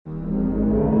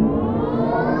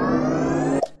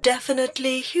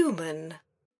Definitely Human.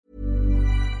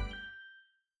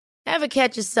 Ever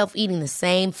catch yourself eating the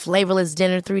same flavorless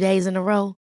dinner 3 days in a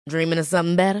row? Dreaming of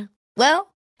something better?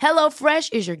 Well,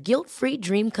 HelloFresh is your guilt-free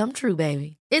dream come true,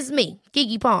 baby. It's me,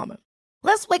 Keke Palmer.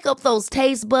 Let's wake up those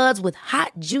taste buds with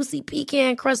hot, juicy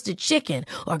pecan-crusted chicken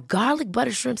or garlic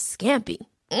butter shrimp scampi.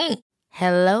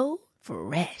 Hello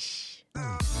Fresh.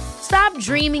 Stop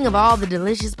dreaming of all the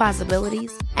delicious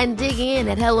possibilities and dig in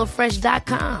at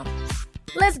HelloFresh.com.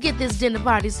 Let's get this dinner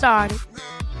party started.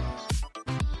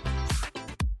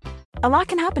 A lot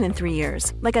can happen in 3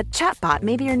 years, like a chatbot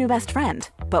may be your new best friend.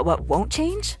 But what won't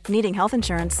change? Needing health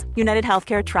insurance. United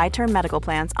Healthcare Tri-Term Medical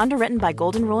Plans, underwritten by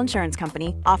Golden Rule Insurance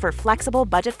Company, offer flexible,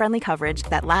 budget-friendly coverage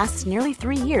that lasts nearly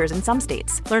 3 years in some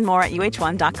states. Learn more at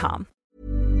uh1.com.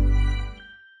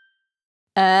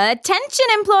 Attention,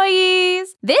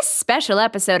 employees! This special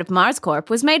episode of Mars Corp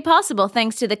was made possible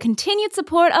thanks to the continued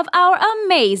support of our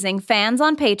amazing fans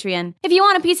on Patreon. If you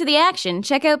want a piece of the action,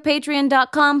 check out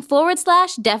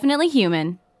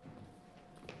patreon.com/definitelyhuman.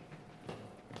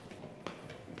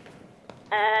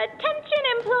 Attention,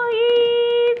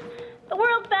 employees! The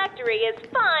World Factory is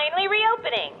finally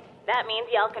reopening. That means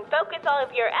y'all can focus all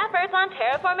of your efforts on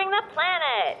terraforming the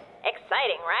planet.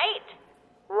 Exciting, right?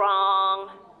 Wrong.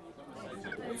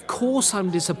 Of course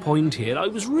I'm disappointed. I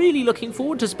was really looking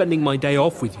forward to spending my day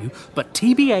off with you, but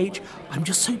TBH, I'm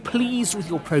just so pleased with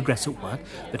your progress at work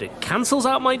that it cancels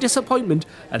out my disappointment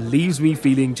and leaves me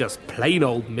feeling just plain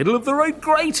old middle-of-the-road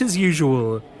great as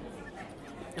usual.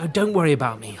 Oh, don't worry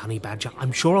about me, Honey Badger.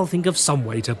 I'm sure I'll think of some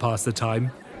way to pass the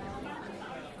time.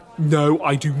 No,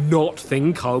 I do not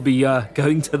think I'll be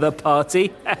going to the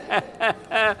party.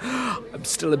 I'm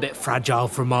still a bit fragile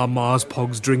from our Mars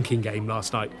Pogs drinking game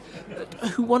last night.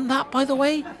 Who won that, by the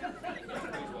way?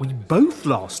 We both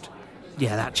lost.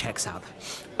 Yeah, that checks out.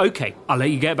 Okay, I'll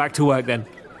let you get back to work then.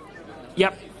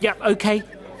 Yep, okay.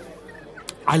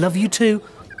 I love you too.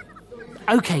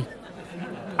 Okay,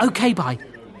 bye.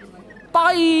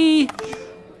 Bye!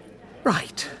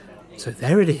 Right, so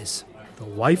there it is. The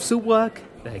wife's at work,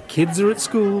 their kids are at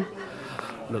school.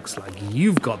 Looks like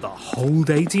you've got the whole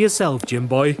day to yourself, Jim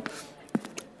boy.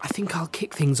 I think I'll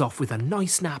kick things off with a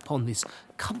nice nap on this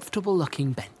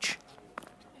comfortable-looking bench.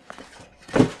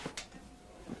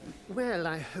 Well,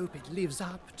 I hope it lives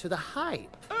up to the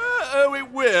hype. Oh,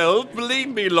 it will. Believe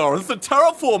me, Lawrence, the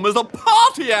terraformers are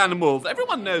party animals.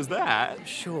 Everyone knows that.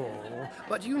 Sure,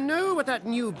 but you know what that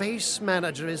new base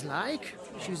manager is like.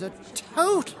 She's a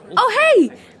total... Oh,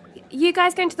 hey! You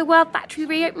guys going to the World Factory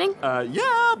reopening?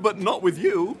 Yeah, but not with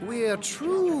you. We're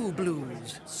true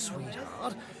blues,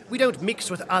 sweetheart. We don't mix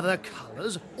with other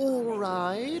colours, all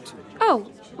right?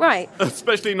 Oh, right.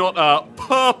 Especially not,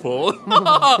 purple.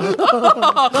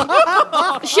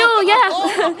 Sure,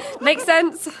 yeah. Makes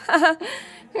sense.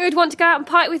 Who would want to go out and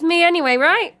party with me anyway,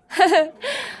 right?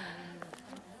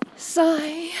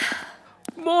 Sigh.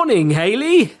 Morning,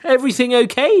 Hayley. Everything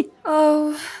okay?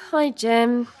 Oh, hi,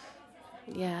 Jim.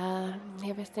 Yeah,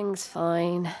 everything's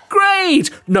fine. Great!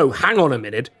 No, hang on a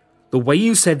minute. The way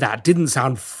you said that didn't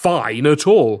sound fine at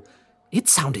all. It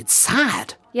sounded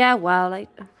sad. Yeah, well, I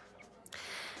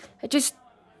just...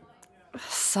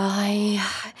 Sigh.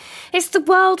 It's the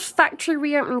World Factory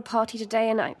reopening party today,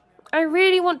 and I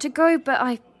really want to go, but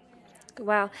I don't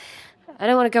want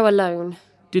to go alone.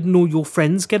 Didn't all your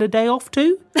friends get a day off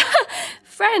too?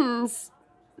 Friends?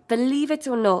 Believe it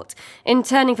or not,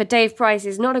 interning for Dave Price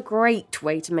is not a great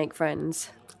way to make friends.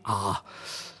 Ah,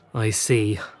 I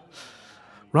see.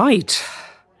 Right.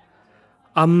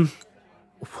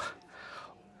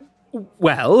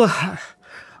 Well,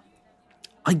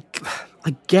 I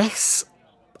guess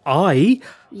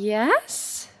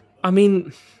Yes? I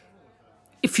mean,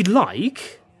 if you'd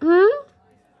like...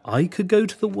 I could go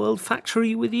to the World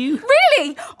Factory with you.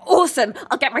 Really? Awesome.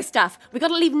 I'll get my stuff. We got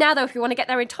to leave now, though, if we want to get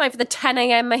there in time for the 10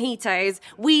 a.m. mojitos.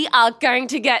 We are going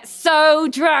to get so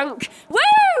drunk.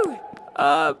 Woo!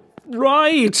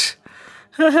 Right.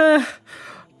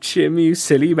 Jim, you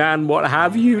silly man, what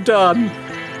have you done?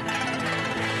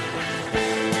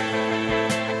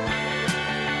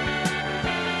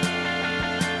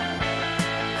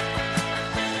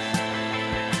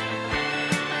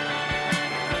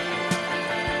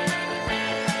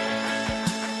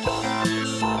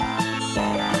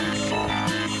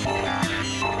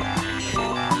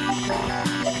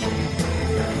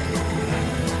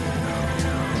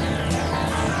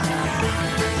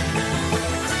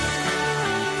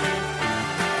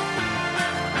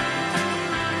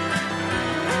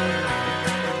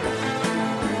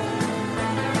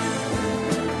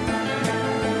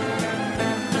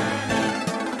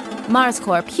 Mars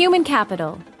Corp Human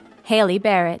Capital. Hayley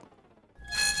Barrett.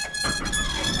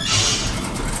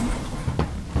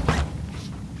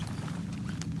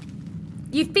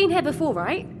 You've been here before,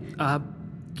 right?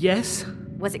 Yes?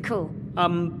 Was it cool?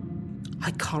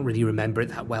 I can't really remember it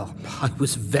that well. I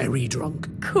was very drunk.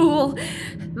 Cool.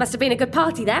 Must have been a good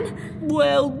party then.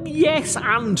 Well, yes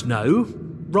and no.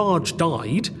 Raj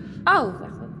died. Oh,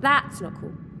 that's not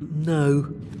cool.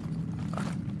 No.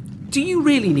 Do you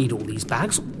really need all these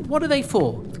bags? What are they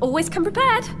for? Always come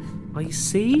prepared. I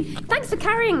see. Thanks for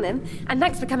carrying them, and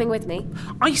thanks for coming with me.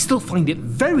 I still find it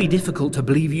very difficult to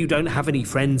believe you don't have any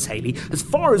friends, Hayley. As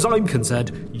far as I'm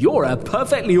concerned, you're a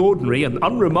perfectly ordinary and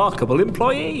unremarkable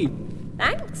employee.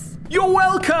 Thanks. You're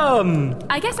welcome!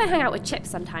 I guess I hang out with Chip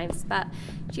sometimes, but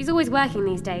she's always working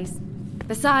these days.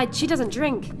 Besides, she doesn't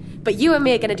drink. But you and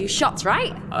me are going to do shots,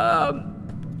 right?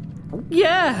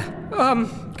 Yeah.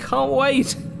 Can't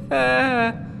wait.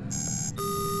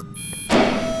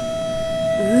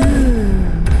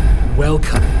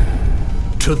 Welcome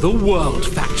to the World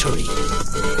Factory.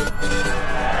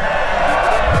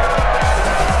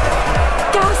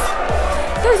 Gus,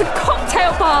 those are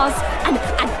cocktail bars and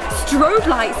strobe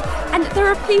lights, and there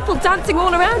are people dancing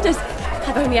all around us.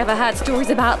 I've only ever heard stories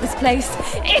about this place.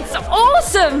 It's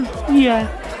awesome! Yeah.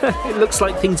 It looks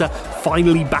like things are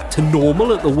finally back to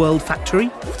normal at the World Factory.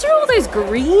 What are all those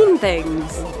green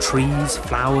things? Trees,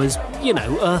 flowers,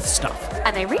 Earth stuff.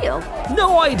 Are they real?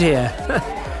 No idea.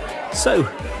 So,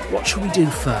 what should we do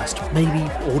first?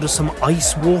 Maybe order some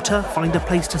ice water, find a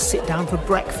place to sit down for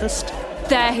breakfast?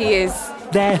 There he is.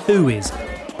 There who is?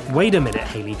 Wait a minute,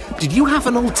 Hayley. Did you have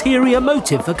an ulterior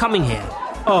motive for coming here?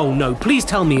 Oh no, please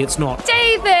tell me it's not...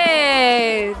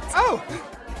 David! Oh,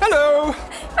 hello!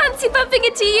 Fancy bumping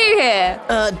into you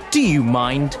here. Do you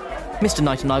mind? Mr.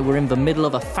 Knight and I were in the middle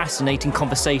of a fascinating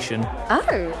conversation.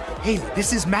 Oh. Hayley,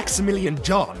 this is Maximilian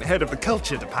John, head of the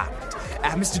culture department.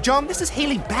 Mr. John, this is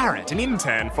Hayley Barrett, an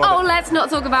intern for Oh, let's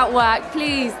not talk about work,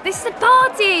 please. This is a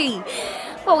party.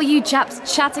 What were you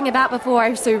chaps chatting about before I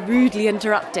was so rudely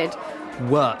interrupted?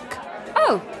 Work.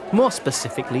 Oh. More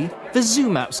specifically, the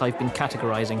zoo maps I've been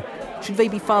categorising. Should they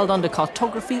be filed under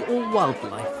cartography or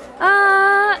wildlife?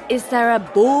 Is there a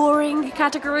boring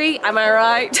category? Am I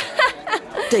right?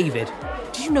 David,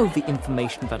 do you know the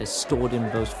information that is stored in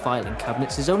those filing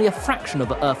cabinets is only a fraction of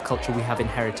the Earth culture we have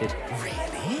inherited?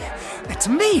 Really? That's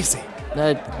amazing!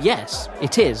 Yes,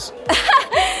 it is.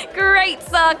 Great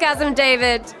sarcasm,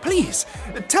 David. Please,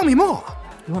 tell me more.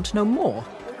 You want to know more?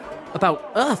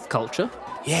 About Earth culture?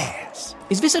 Yes.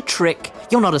 Is this a trick?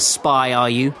 You're not a spy, are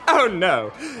you? Oh,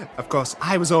 no. Of course,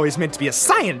 I was always meant to be a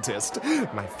scientist.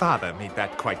 My father made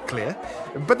that quite clear.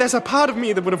 But there's a part of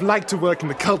me that would have liked to work in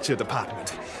the culture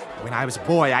department. When I was a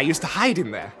boy, I used to hide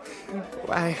in there.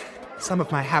 Why, some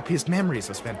of my happiest memories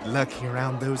were spent lurking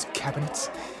around those cabinets.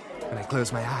 When I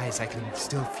close my eyes, I can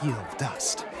still feel the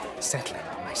dust settling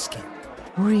on my skin.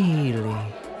 Really?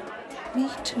 Me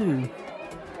too.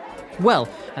 Well,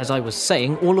 as I was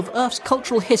saying, all of Earth's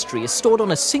cultural history is stored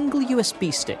on a single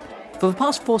USB stick. For the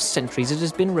past 4 centuries, it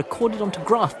has been recorded onto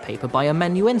graph paper by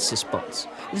amanuensis bots.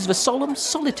 It is the solemn,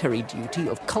 solitary duty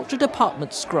of culture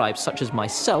department scribes such as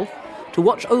myself to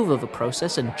watch over the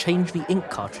process and change the ink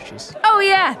cartridges. Oh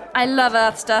yeah, I love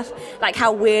Earth stuff. Like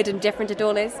how weird and different it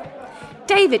all is.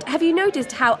 David, have you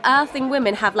noticed how Earthling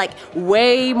women have,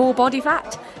 way more body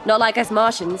fat? Not like us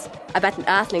Martians. I bet an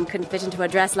Earthling couldn't fit into a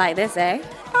dress like this, eh?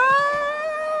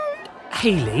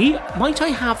 Hayley, might I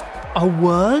have a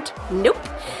word? Nope.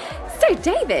 So,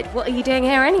 David, what are you doing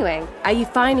here anyway? Are you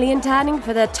finally interning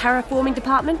for the terraforming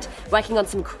department? Working on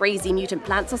some crazy mutant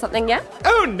plants or something, yeah?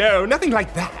 Oh, no, nothing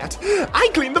like that.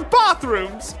 I clean the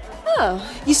bathrooms. Oh.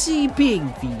 You see, being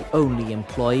the only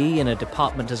employee in a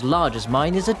department as large as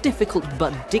mine is a difficult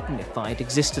but dignified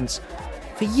existence.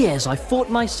 For years I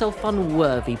thought myself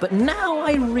unworthy, but now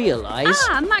I realise...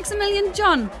 Maximilian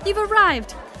John, you've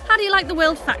arrived. How do you like the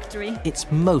World Factory?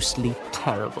 It's mostly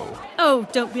terrible. Oh,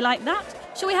 don't be like that.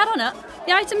 Shall we head on up?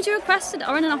 The items you requested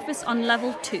are in an office on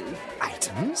level 2.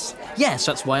 Items? Yes,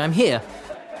 that's why I'm here.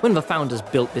 When the founders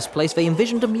built this place, they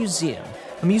envisioned a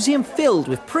museum filled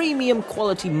with premium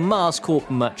quality Mars Corp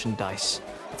merchandise.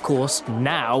 Of course,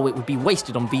 now it would be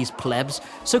wasted on these plebs,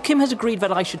 so Kim has agreed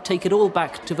that I should take it all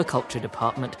back to the culture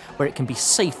department, where it can be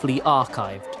safely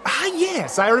archived.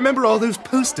 Yes, I remember all those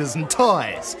posters and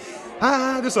toys.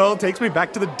 This all takes me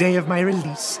back to the day of my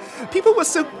release. People were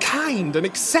so kind and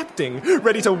accepting,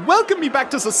 ready to welcome me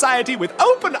back to society with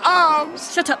open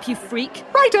arms. Shut up, you freak.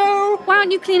 Righto! Why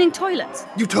aren't you cleaning toilets?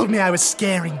 You told me I was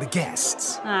scaring the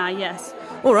guests. Yes.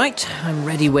 All right, I'm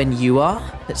ready when you are.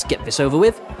 Let's get this over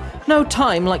with. No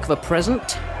time like the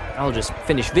present. I'll just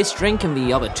finish this drink and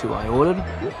the other 2 I ordered.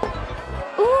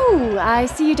 Ooh, Ooh, I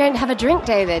see you don't have a drink,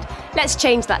 David. Let's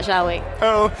change that, shall we?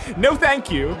 Oh, no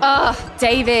thank you. Oh,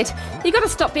 David, you gotta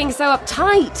stop being so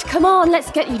uptight. Come on, let's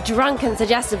get you drunk and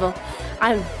suggestible.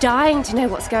 I'm dying to know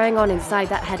what's going on inside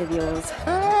that head of yours.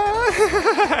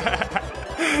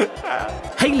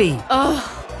 Hayley! Oh,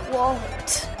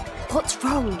 what? What's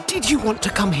wrong? Did you want to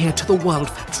come here to the World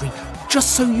Factory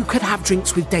just so you could have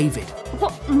drinks with David?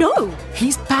 What? No!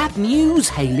 He's bad news,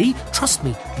 Hayley. Trust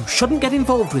me, you shouldn't get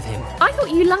involved with him. I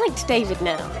thought you liked David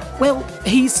now. Well,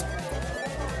 he's...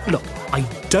 Look, I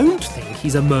don't think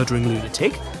he's a murdering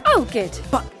lunatic. Oh, good.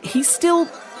 But he's still,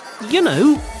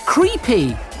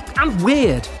 creepy and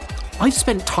weird. I've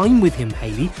spent time with him,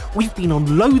 Hayley. We've been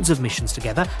on loads of missions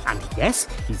together, and yes,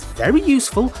 he's very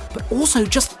useful, but also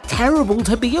just terrible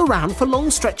to be around for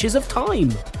long stretches of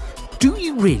time. Do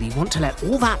you really want to let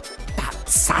all that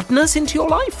sadness into your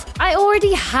life? I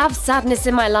already have sadness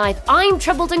in my life. I'm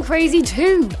troubled and crazy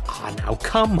too. Now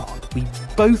come on. We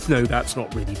both know that's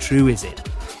not really true, is it?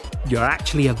 You're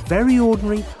actually a very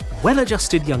ordinary,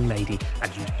 well-adjusted young lady,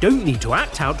 and you don't need to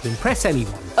act out to impress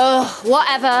anyone. Ugh,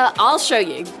 whatever. I'll show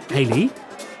you. Hayley,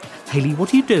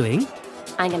 what are you doing?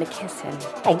 I'm gonna kiss him.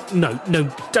 Oh, no,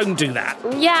 don't do that.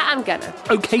 Yeah, I'm gonna.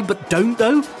 Okay, but don't,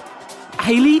 though.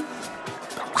 Hayley!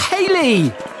 Hayley!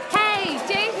 Hey,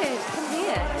 David, come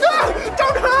here. Ah,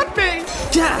 don't hurt me!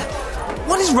 Dad,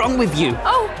 what is wrong with you?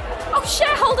 Oh,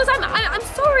 shareholders, I'm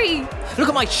sorry. Look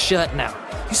at my shirt now.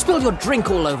 You spilled your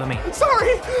drink all over me.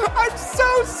 Sorry! I'm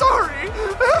so sorry!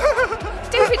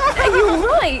 David, are you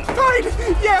alright? Fine!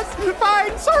 Yes,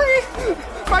 fine! Sorry!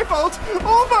 My fault!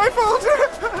 All my fault!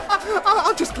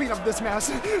 I'll just clean up this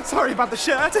mess. Sorry about the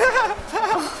shirt.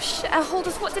 Oh,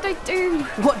 shareholders, what did I do?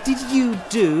 What did you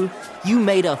do? You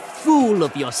made a fool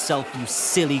of yourself, you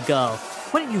silly girl.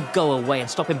 Why don't you go away and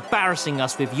stop embarrassing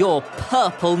us with your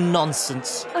purple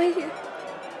nonsense? I'm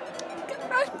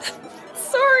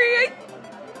sorry.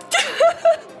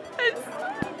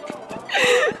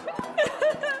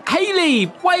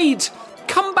 Hayley, wait!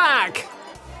 Come back!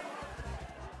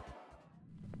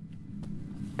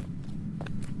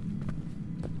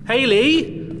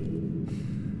 Hayley?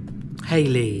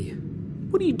 Hayley,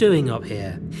 what are you doing up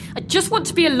here? I just want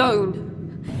to be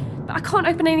alone. But I can't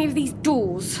open any of these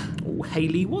doors. Oh,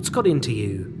 Hayley, what's got into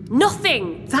you?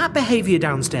 Nothing! That behaviour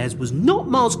downstairs was not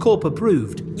Mars Corp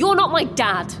approved. You're not my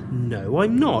dad. No,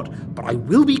 I'm not, but I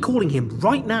will be calling him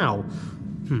right now.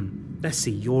 Let's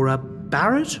see, you're a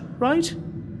Barrett, right?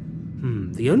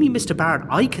 The only Mr. Barrett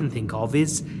I can think of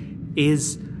is...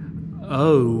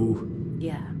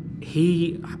 Yeah.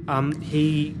 He...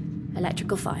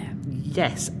 Electrical fire.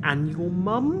 Yes, and your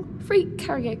mum? Freak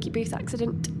karaoke booth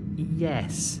accident.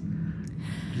 Yes.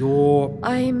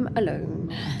 I'm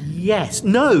alone. Yes.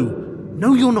 No,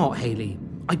 you're not, Hayley.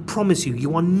 I promise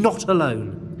you are not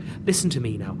alone. Listen to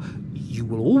me now. You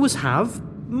will always have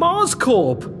Mars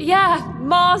Corp. Yeah,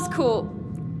 Mars Corp.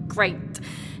 Great.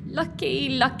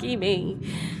 Lucky me.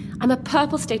 I'm a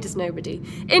purple status nobody,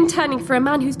 interning for a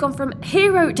man who's gone from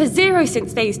hero to zero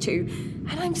since phase 2.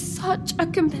 And I'm such a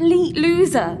complete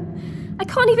loser. I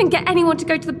can't even get anyone to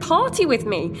go to the party with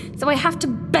me, so I have to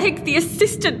beg the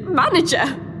assistant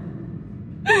manager.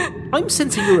 I'm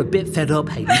sensing you're a bit fed up,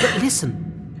 Hayley, but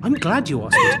listen, I'm glad you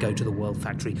asked me to go to the World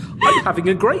Factory. I'm having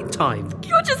a great time.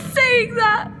 You're just saying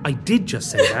that. I did just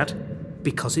say that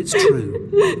because it's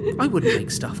true. I wouldn't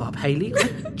make stuff up, Hayley.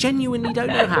 I genuinely don't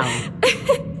know how.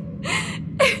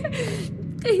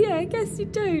 Yeah, I guess you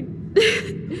don't.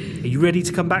 Are you ready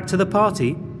to come back to the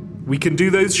party? We can do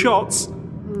those shots.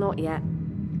 Not yet.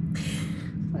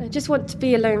 I just want to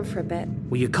be alone for a bit.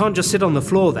 Well, you can't just sit on the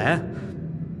floor there.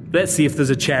 Let's see if there's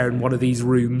a chair in one of these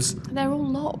rooms. They're all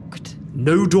locked.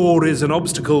 No door is an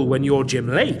obstacle when you're Jim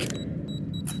Lake.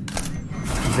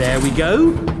 There we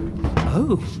go.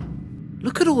 Oh,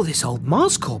 look at all this old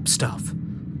Mars Corp stuff.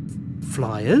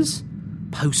 Flyers,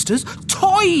 posters,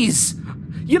 toys!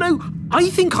 You know, I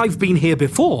think I've been here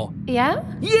before. Yeah?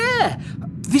 Yeah!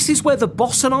 This is where the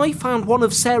boss and I found one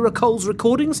of Sarah Cole's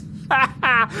recordings.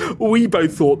 We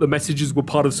both thought the messages were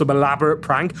part of some elaborate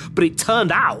prank, but it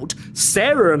turned out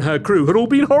Sarah and her crew had all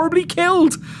been horribly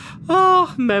killed.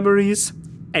 Ah, memories.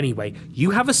 Anyway,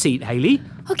 you have a seat, Hayley.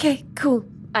 Okay, cool.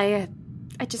 I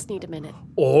just need a minute.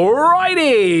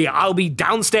 Alrighty! I'll be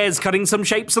downstairs cutting some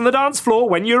shapes on the dance floor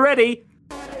when you're ready.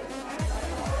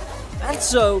 And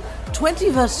so,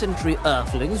 21st century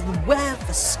Earthlings would wear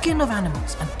the skin of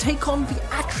animals and take on the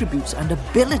attributes and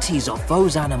abilities of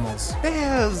those animals.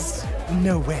 There's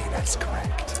no way that's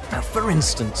correct. For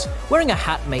instance, wearing a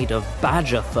hat made of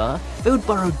badger fur, they would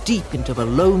burrow deep into the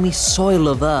loamy soil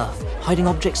of Earth, hiding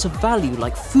objects of value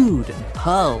like food and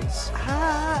pearls.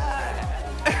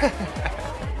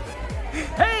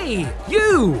 Hey,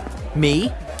 you!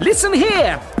 Me? Listen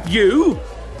here, you!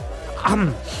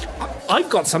 I've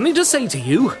got something to say to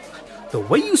you. The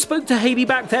way you spoke to Hayley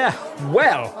back there,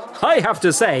 well, I have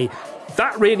to say,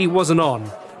 that really wasn't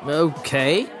on.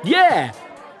 Okay. Yeah!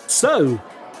 So,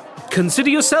 consider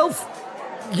yourself...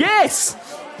 Yes!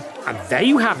 And there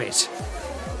you have it.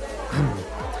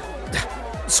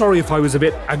 Sorry if I was a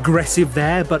bit aggressive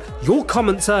there, but your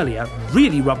comments earlier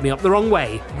really rubbed me up the wrong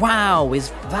way. Wow,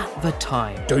 is that the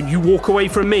time? Don't you walk away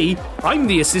from me. I'm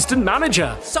the assistant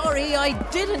manager. Sorry, I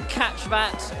didn't catch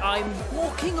that. I'm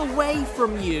walking away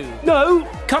from you. No,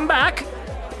 come back.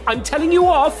 I'm telling you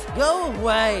off. Go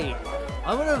away.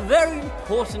 I'm on a very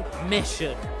important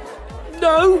mission.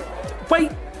 No,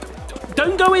 wait.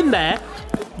 Don't go in there.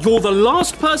 You're the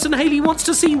last person Hayley wants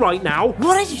to see right now.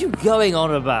 What are you going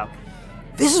on about?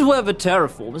 This is where the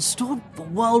terraform is stored for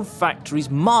World Factory's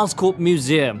Marscorp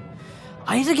Museum.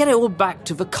 I need to get it all back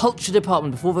to the culture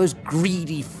department before those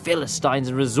greedy Philistines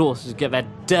and resources get their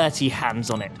dirty hands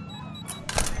on it.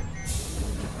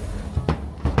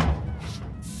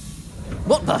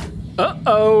 What the?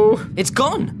 Uh-oh. It's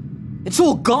gone. It's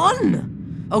all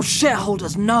gone. Oh,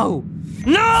 shareholders, no.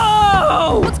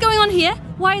 No! What's going on here?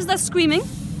 Why is there screaming?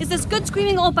 Is this good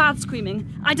screaming or bad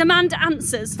screaming? I demand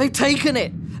answers. They've taken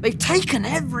it. They've taken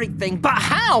everything. But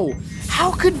how?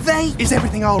 How could they? Is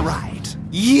everything all right?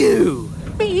 You.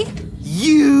 Me?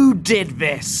 You did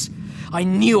this. I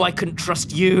knew I couldn't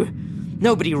trust you.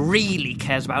 Nobody really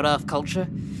cares about Earth culture.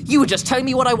 You were just telling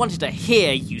me what I wanted to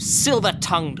hear, you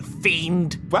silver-tongued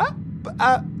fiend. What?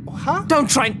 Huh? Don't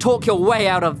try and talk your way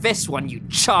out of this one, you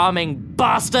charming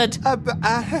bastard.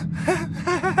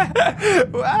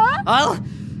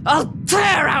 I'll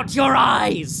tear out your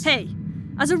eyes. Hey,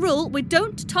 as a rule, we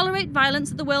don't tolerate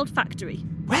violence at the World Factory.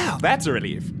 Well, that's a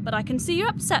relief. But I can see you're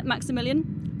upset,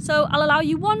 Maximilian, so I'll allow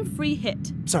you one free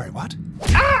hit. Sorry, what?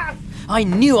 Ah! I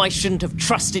knew I shouldn't have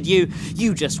trusted you.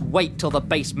 You just wait till the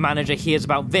base manager hears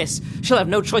about this. She'll have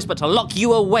no choice but to lock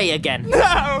you away again.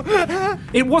 No!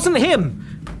 It wasn't him.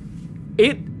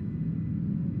 It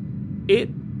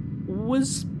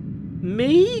was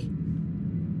me?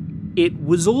 It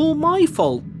was all my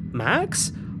fault,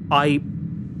 Max. I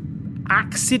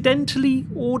accidentally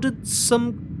ordered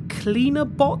some cleaner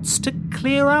bots to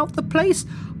clear out the place.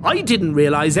 I didn't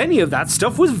realize any of that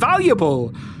stuff was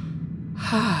valuable.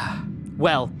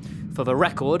 Well, for the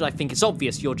record, I think it's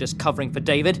obvious you're just covering for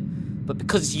David. But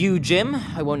because it's you, Jim,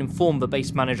 I won't inform the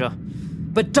base manager.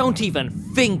 But don't even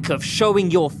think of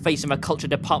showing your face in the culture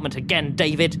department again,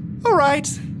 David. All right,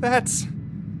 that's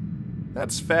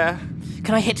fair.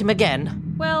 Can I hit him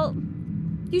again? Well,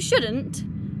 you shouldn't,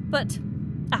 but...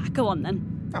 go on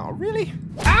then. Oh, really?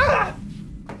 Ah!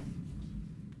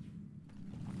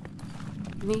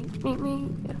 Me,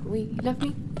 we love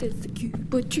me, there's a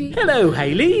cute tree. Hello,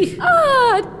 Hayley.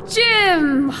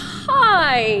 Jim!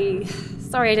 Hi!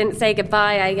 Sorry I didn't say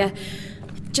goodbye, I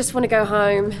just want to go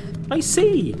home. I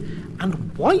see.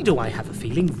 And why do I have a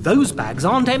feeling those bags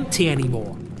aren't empty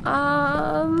anymore?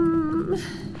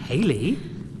 Hayley?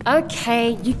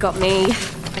 Okay, you got me.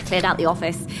 I cleared out the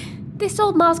office. This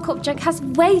old Marscorp junk has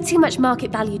way too much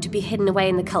market value to be hidden away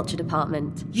in the culture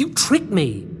department. You tricked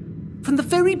me. From the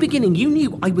very beginning, you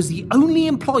knew I was the only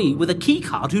employee with a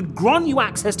keycard who'd grant you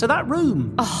access to that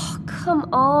room. Oh, come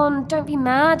on, don't be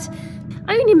mad.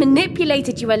 I only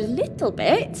manipulated you a little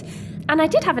bit, and I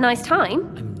did have a nice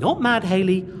time. I'm not mad,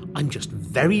 Hayley. I'm just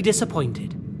very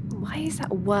disappointed. Why is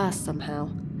that worse somehow?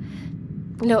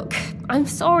 Look, I'm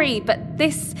sorry, but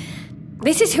this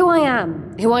is who I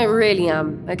am, who I really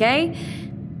am, okay?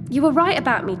 You were right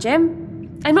about me,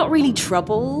 Jim. I'm not really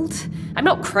troubled. I'm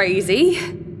not crazy.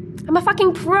 I'm a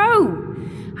fucking pro.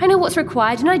 I know what's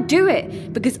required and I do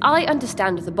it because I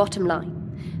understand the bottom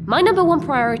line. My number one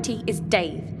priority is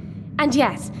Dave. And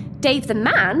yes, Dave the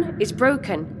man is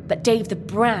broken, but Dave the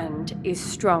brand is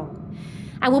strong.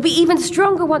 And we'll be even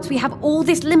stronger once we have all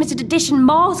this limited edition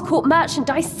Marscorp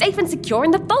merchandise safe and secure in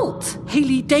the vault.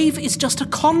 Hayley, Dave is just a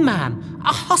con man,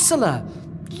 a hustler.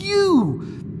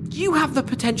 You have the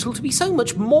potential to be so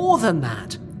much more than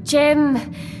that. Jim,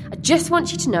 I just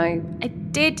want you to know I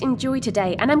did enjoy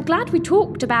today, and I'm glad we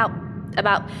talked about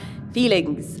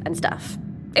feelings and stuff.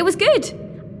 It was good.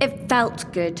 It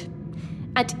felt good.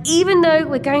 And even though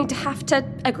we're going to have to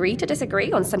agree to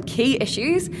disagree on some key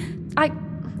issues, I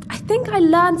think I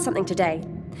learned something today.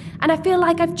 And I feel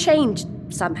like I've changed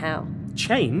somehow.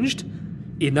 Changed?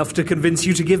 Enough to convince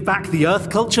you to give back the Earth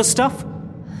culture stuff?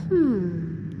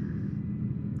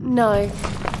 No.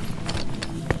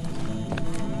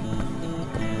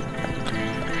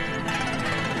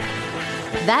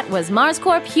 That was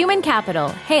Marscorp Human Capital,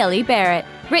 Hayley Barrett.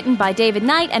 Written by David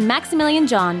Knight and Maximilian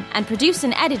John, and produced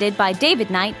and edited by David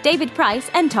Knight, David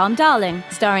Price, and Tom Darling.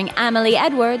 Starring Amelie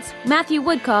Edwards, Matthew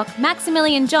Woodcock,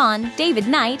 Maximilian John, David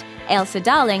Knight, Ailsa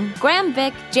Darling, Graham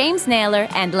Vick, James Naylor,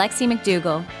 and Lexi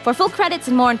McDougall. For full credits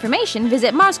and more information,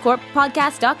 visit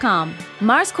MarsCorpPodcast.com.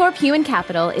 MarsCorp Human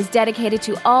Capital is dedicated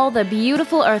to all the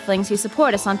beautiful Earthlings who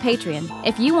support us on Patreon.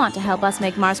 If you want to help us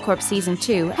make MarsCorp Season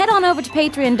 2, head on over to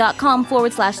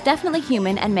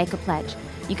patreon.com/definitelyhuman and make a pledge.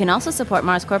 You can also support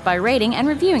MarsCorp by rating and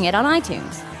reviewing it on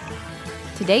iTunes.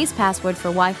 Today's password for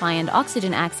Wi-Fi and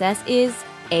oxygen access is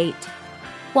 8,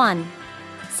 1,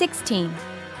 16,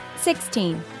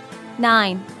 16,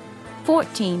 9,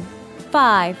 14,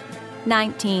 5,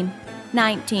 19,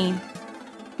 19.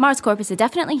 MarsCorp is a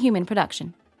Definitely Human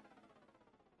production.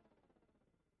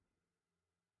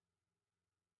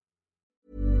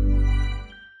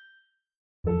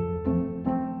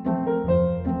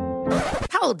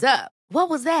 Hold up. What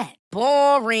was that?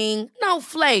 Boring. No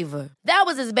flavor. That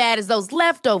was as bad as those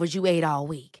leftovers you ate all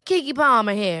week. Keke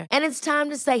Palmer here, and it's time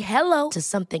to say hello to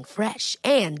something fresh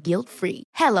and guilt-free.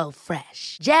 Hello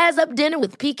Fresh. Jazz up dinner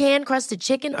with pecan-crusted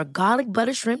chicken or garlic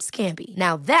butter shrimp scampi.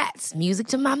 Now that's music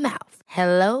to my mouth.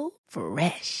 Hello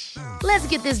Fresh. Let's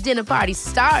get this dinner party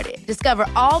started. Discover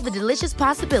all the delicious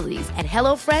possibilities at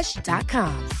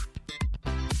HelloFresh.com.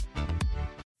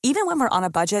 Even when we're on a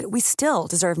budget, we still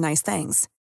deserve nice things.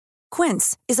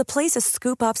 Quince is a place to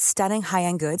scoop up stunning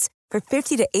high-end goods for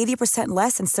 50 to 80%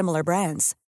 less than similar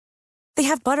brands. They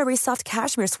have buttery soft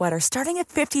cashmere sweaters starting at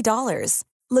 $50,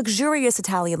 luxurious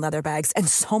Italian leather bags, and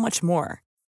so much more.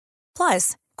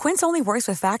 Plus, Quince only works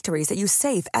with factories that use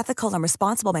safe, ethical, and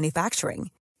responsible manufacturing.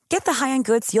 Get the high-end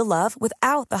goods you'll love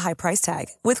without the high price tag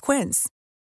with Quince.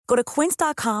 Go to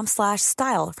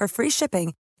quince.com/style for free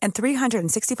shipping and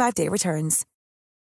 365-day returns.